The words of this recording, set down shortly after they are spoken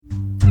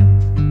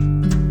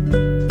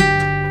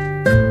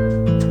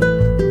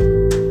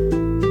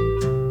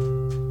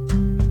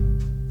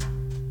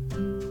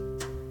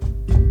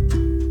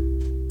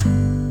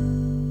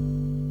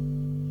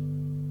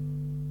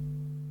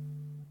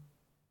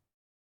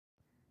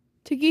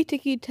Ticky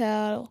ticky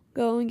taddle,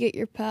 go and get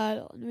your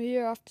paddle, and we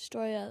are off to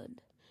Story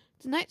Island.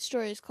 Tonight's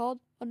story is called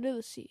Under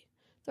the Sea.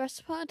 There was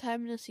upon a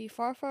time in a sea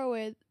far, far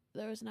away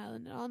there was an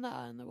island, and on that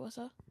island there was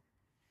a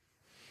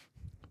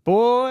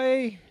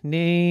boy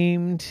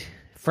named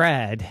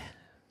Fred,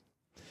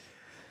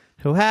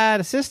 who had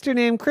a sister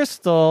named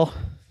Crystal,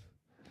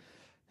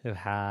 who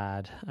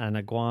had an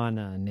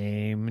iguana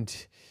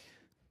named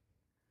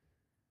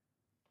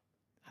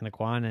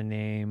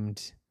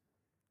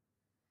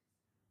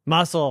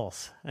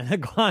Muscles. An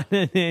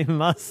iguana named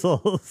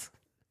Muscles.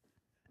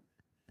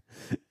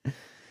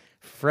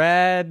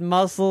 Fred,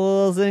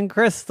 Muscles, and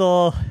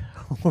Crystal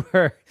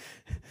were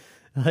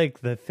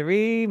like the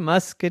three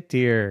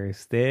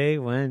musketeers. They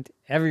went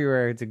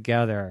everywhere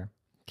together.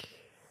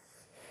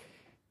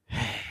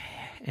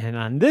 And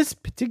on this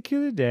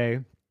particular day,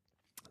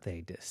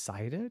 they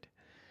decided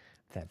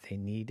that they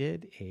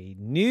needed a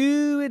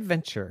new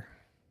adventure.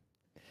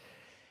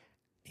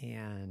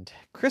 And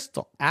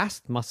Crystal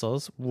asked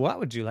Muscles, what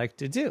would you like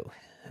to do?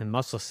 And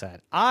Muscles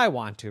said, I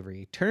want to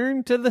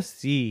return to the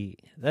sea.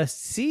 The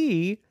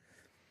sea?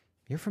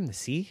 You're from the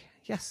sea?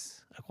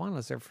 Yes,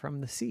 iguanas are from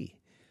the sea.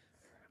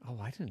 Oh,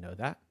 I didn't know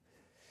that.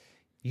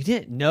 You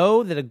didn't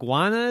know that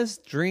iguanas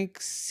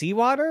drink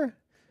seawater?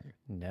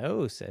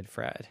 No, said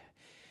Fred.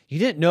 You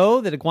didn't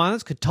know that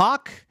iguanas could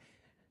talk?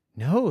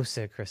 No,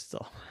 said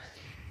Crystal.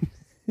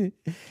 You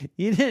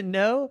didn't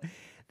know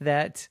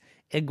that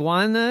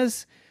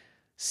iguanas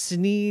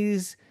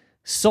sneeze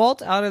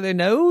salt out of their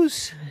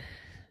nose?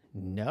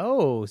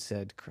 No,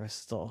 said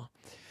Crystal.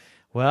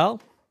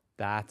 Well,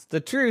 that's the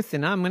truth,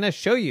 and I'm going to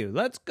show you.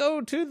 Let's go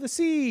to the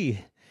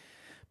sea.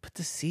 But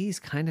the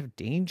sea's kind of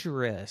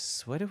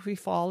dangerous. What if we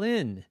fall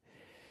in?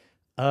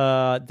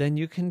 Then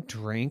you can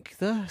drink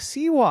the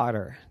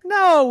seawater.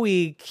 No,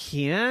 we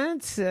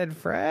can't, said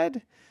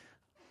Fred.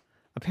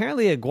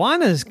 Apparently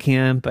iguanas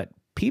can, but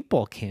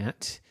people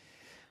can't.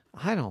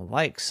 I don't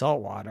like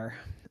salt water.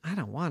 I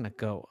don't want to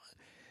go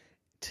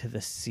to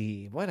the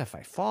sea. What if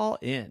I fall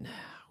in?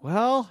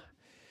 Well,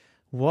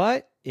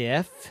 what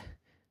if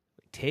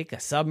we take a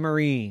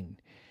submarine?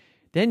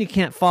 Then you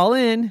can't fall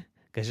in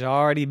because you'll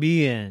already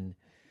be in.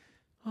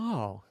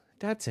 Oh,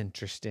 that's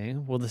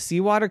interesting. Will the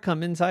seawater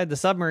come inside the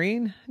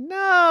submarine?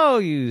 No,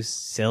 you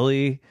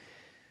silly,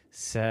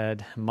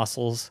 said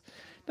Muscles.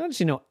 Don't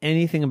you know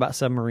anything about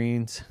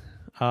submarines?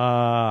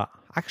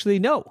 Actually,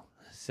 no,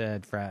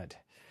 said Fred.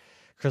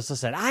 Crystal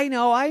said, I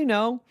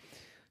know.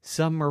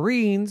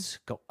 Submarines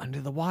go under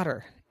the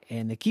water,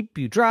 and they keep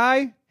you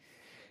dry,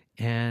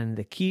 and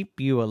they keep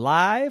you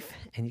alive,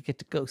 and you get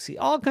to go see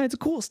all kinds of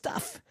cool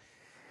stuff.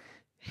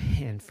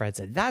 And Fred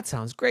said, that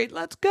sounds great.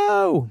 Let's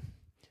go.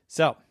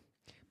 So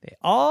they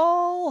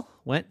all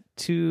went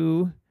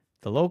to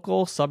the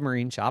local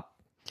submarine shop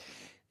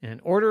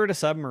and ordered a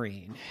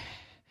submarine.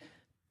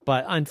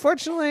 But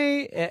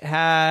unfortunately, it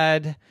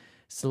had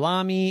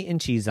salami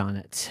and cheese on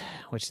it,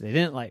 which they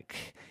didn't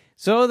like.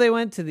 So they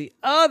went to the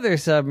other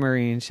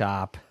submarine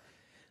shop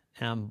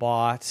and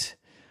bought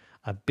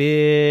a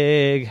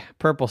big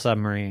purple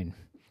submarine.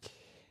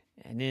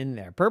 And in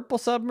their purple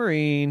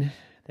submarine,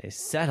 they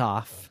set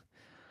off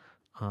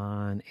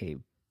on a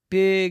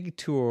big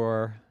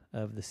tour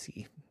of the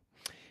sea.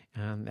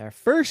 And their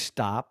first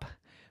stop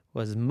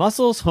was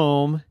Muscles'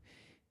 home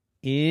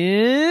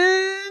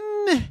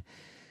in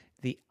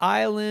the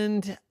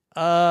island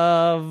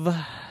of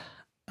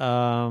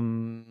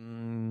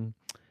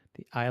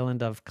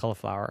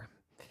Cauliflower.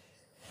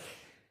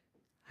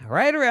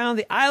 Right around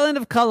the island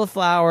of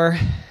Cauliflower,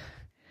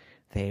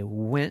 they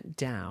went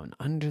down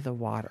under the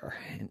water,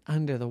 and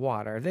under the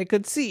water they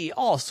could see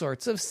all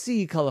sorts of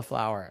sea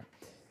cauliflower.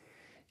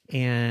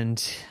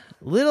 And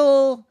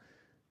little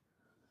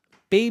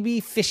baby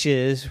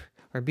fishes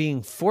were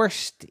being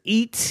forced to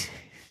eat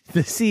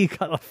the sea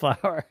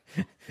cauliflower.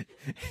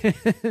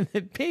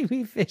 The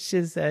baby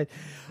fishes said,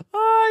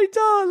 I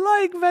don't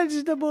like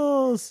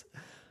vegetables.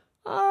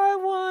 I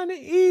want to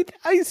eat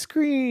ice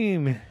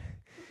cream.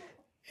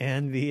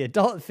 And the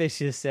adult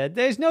fishes said,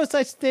 there's no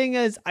such thing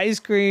as ice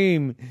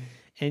cream.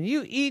 And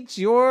you eat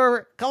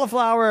your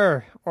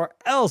cauliflower, or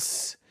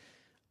else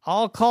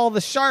I'll call the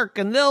shark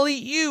and they'll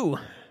eat you.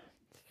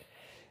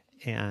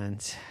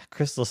 And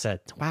Crystal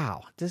said,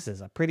 wow, this is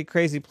a pretty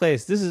crazy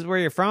place. This is where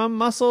you're from,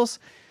 Muscles?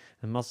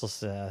 And Muscles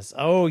says,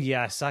 oh,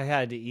 yes, I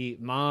had to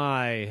eat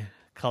my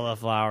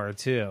cauliflower,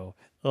 too.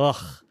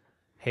 Ugh,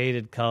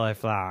 hated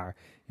cauliflower.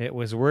 It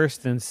was worse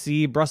than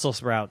sea Brussels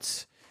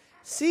sprouts.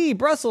 Sea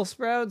Brussels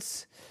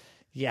sprouts?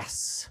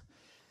 Yes.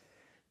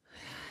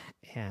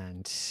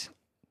 And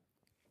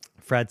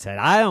Fred said,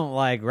 I don't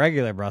like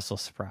regular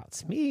Brussels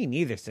sprouts. Me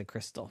neither, said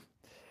Crystal.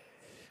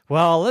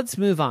 Well, let's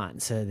move on.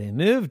 So they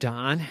moved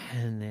on,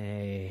 and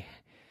they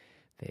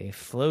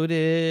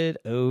floated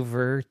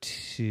over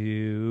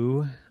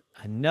to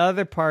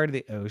another part of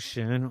the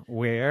ocean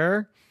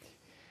where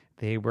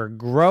they were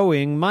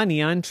growing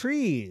money on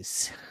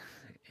trees.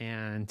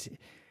 And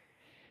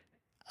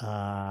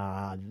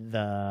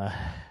the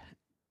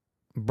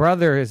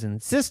brothers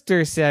and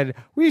sisters said,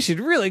 we should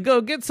really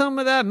go get some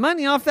of that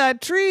money off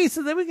that tree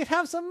so that we could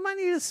have some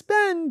money to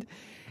spend.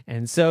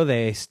 And so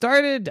they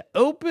started to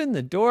open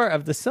the door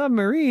of the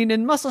submarine,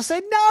 and Muscle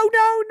said,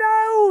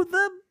 no,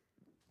 the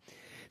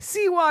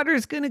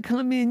seawater's going to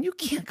come in. You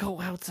can't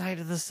go outside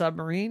of the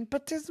submarine,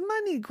 but there's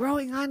money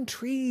growing on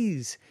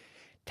trees.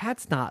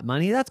 That's not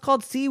money. That's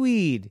called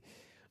seaweed.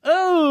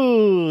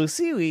 Oh,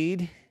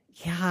 seaweed.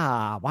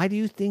 Yeah. Why do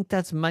you think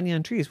that's money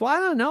on trees? Well, I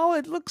don't know.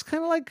 It looks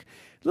kind of like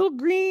little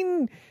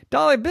green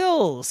dollar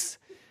bills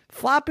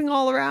flopping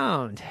all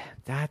around.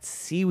 That's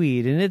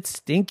seaweed, and it's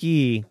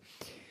stinky.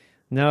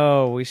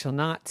 No, we shall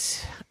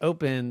not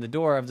open the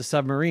door of the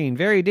submarine.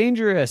 Very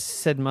dangerous,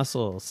 said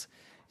Muscles.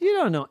 You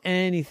don't know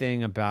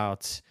anything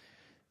about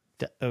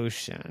the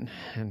ocean.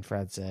 And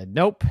Fred said,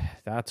 nope,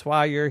 that's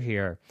why you're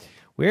here.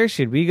 Where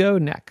should we go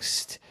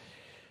next?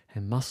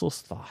 And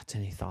Muscles thought,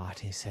 and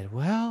he said,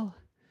 well,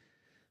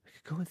 we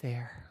could go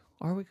there,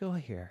 or we go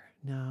here.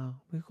 No,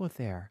 we go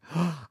there.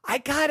 I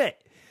got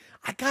it.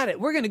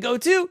 We're going to go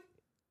to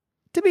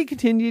be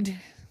continued.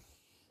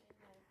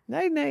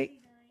 Night, night.